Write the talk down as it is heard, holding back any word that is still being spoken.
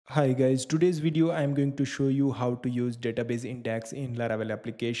Hi guys, today's video I am going to show you how to use database index in Laravel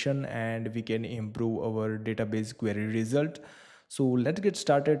application and we can improve our database query result. So let's get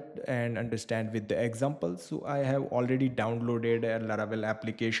started and understand with the example. So I have already downloaded a Laravel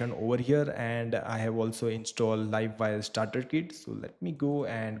application over here and I have also installed Livewire starter kit. So let me go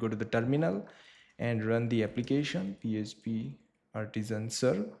and go to the terminal and run the application php artisan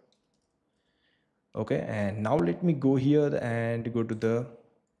serve. Okay, and now let me go here and go to the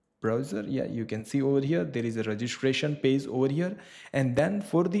browser. Yeah, you can see over here there is a registration page over here, and then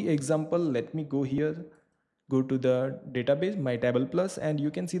for the example let me go here, go to the database my table plus, and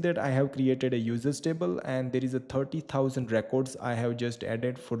you can see that I have created a users table and there is a 30,000 records I have just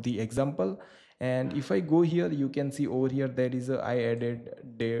added for the example. And if I go here, you can see over here there is a I added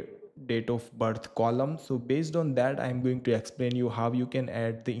date of birth column. So based on that I'm going to explain you how you can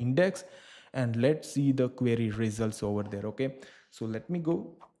add the index, and let's see the query results over there. Okay, so let me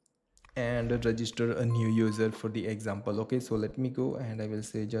go and register a new user for the example. Okay, so let me go and I will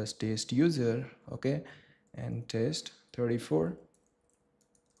say just test user. Okay, and test 34,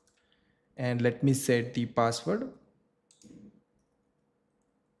 and let me set the password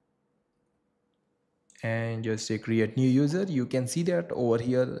and just say create new user. You can see that over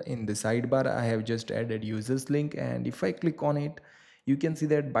here in the sidebar I have just added users link, and if I click on it you can see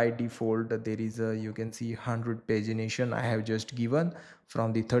that by default there is a, you can see 100 pagination I have just given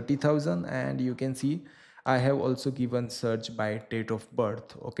from the 30,000, and you can see I have also given search by date of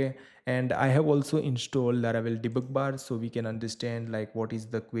birth. Okay, and I have also installed Laravel debug bar so we can understand like what is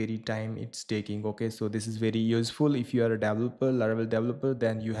the query time it's taking. Okay, so this is very useful if you are a developer, Laravel developer,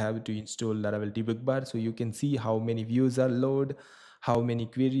 then you have to install Laravel debug bar so you can see how many views are load, how many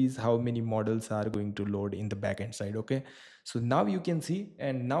queries, how many models are going to load in the backend side. Okay, so now you can see,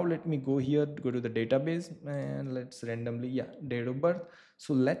 and now let me go here, go to the database, and let's randomly, yeah, date of birth.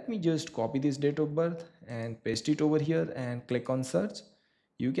 So let me just copy this date of birth and paste it over here and click on search.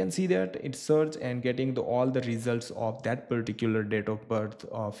 You can see that it's search and getting all the results of that particular date of birth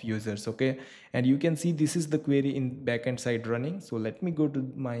of users. Okay, and you can see this is the query in backend side running. So let me go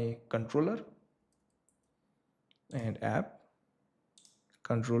to my controller and app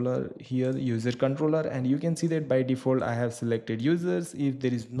controller here, user controller, and you can see that by default I have selected users. If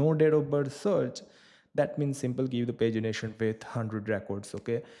there is no date of birth search, that means simple give the pagination with 100 records.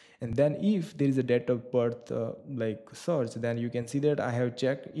 Okay, and then if there is a date of birth like search, then you can see that I have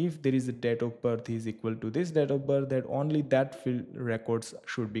checked if there is a date of birth is equal to this date of birth, that only that field records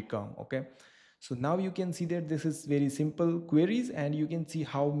should become. Okay, so now you can see that this is very simple queries, and you can see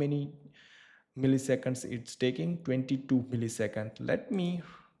how many milliseconds it's taking, 22 millisecond. Let me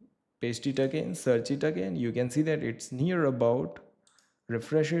paste it again, search it again. You can see that it's near about,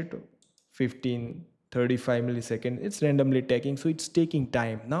 refresh it, 15 35 millisecond. It's randomly taking, so it's taking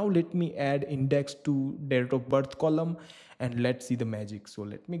time. Now let me add index to date of birth column and let's see the magic. So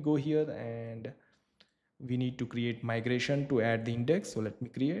let me go here and we need to create migration to add the index. So let me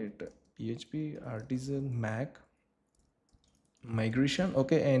create php artisan mac migration.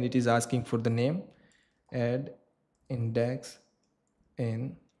 Okay, and it is asking for the name, add index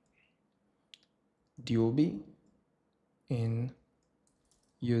in dob in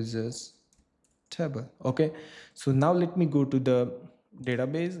users table. Okay, so now let me go to the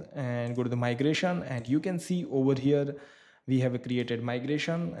database and go to the migration, and you can see over here we have created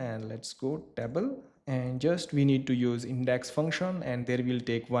migration, and let's go table, and just we need to use index function, and there will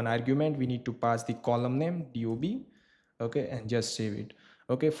take one argument. We need to pass the column name dob. Okay, and just save it.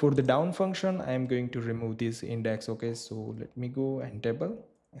 Okay, for the down function I am going to remove this index. Okay, so let me go and table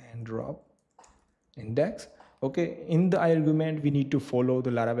and drop index. Okay, in the argument we need to follow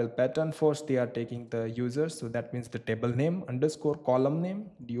the Laravel pattern. First they are taking the users, so that means the table name underscore column name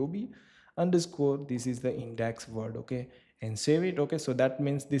dob underscore, this is the index word. Okay, and save it. Okay, so that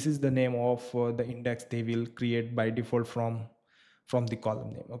means this is the name of the index they will create by default from the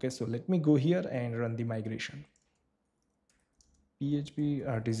column name. Okay, so let me go here and run the migration. PHP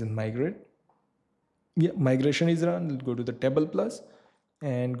artisan migrate. Yeah, migration is run. Go to the table plus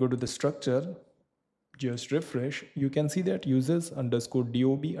and go to the structure, just refresh. You can see that users underscore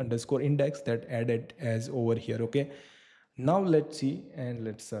dob underscore index that added as over here. Okay, now let's see and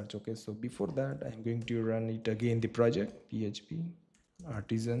let's search. Okay, so before that I'm going to run it again, the project php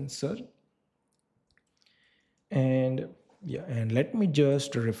artisan search, and yeah, and let me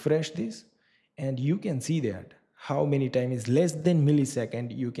just refresh this, and you can see that how many time is less than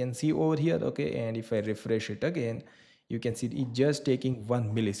millisecond, you can see over here. Okay, and if I refresh it again, you can see it just taking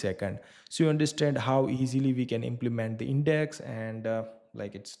 1 millisecond. So you understand how easily we can implement the index, and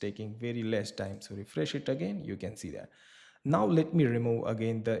like it's taking very less time. So refresh it again, you can see that. Now let me remove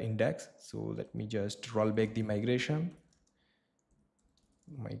again the index. So let me just roll back the migration,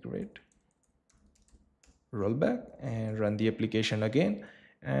 migrate, roll back and run the application again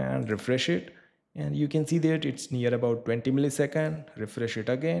and refresh it, and you can see that it's near about 20 millisecond. Refresh it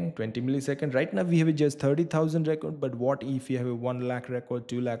again, 20 millisecond. Right now we have just 30,000 record, but what if you have a 1 lakh record,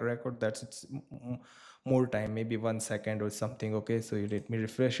 2 lakh record? That's more time, maybe 1 second or something. Okay, so let me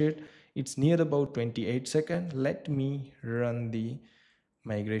refresh it. It's near about 28 second. Let me run the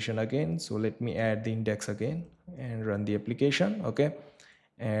migration again. So let me add the index again and run the application. Okay,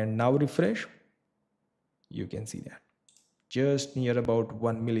 and now refresh. You can see that just near about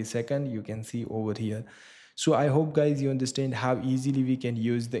 1 millisecond, you can see over here. So I hope guys you understand how easily we can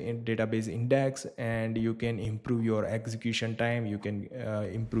use the database index, and you can improve your execution time, you can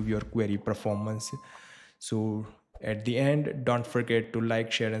improve your query performance. So at the end, don't forget to like,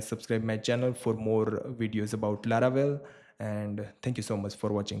 share and subscribe my channel for more videos about Laravel, and thank you so much for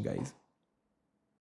watching guys.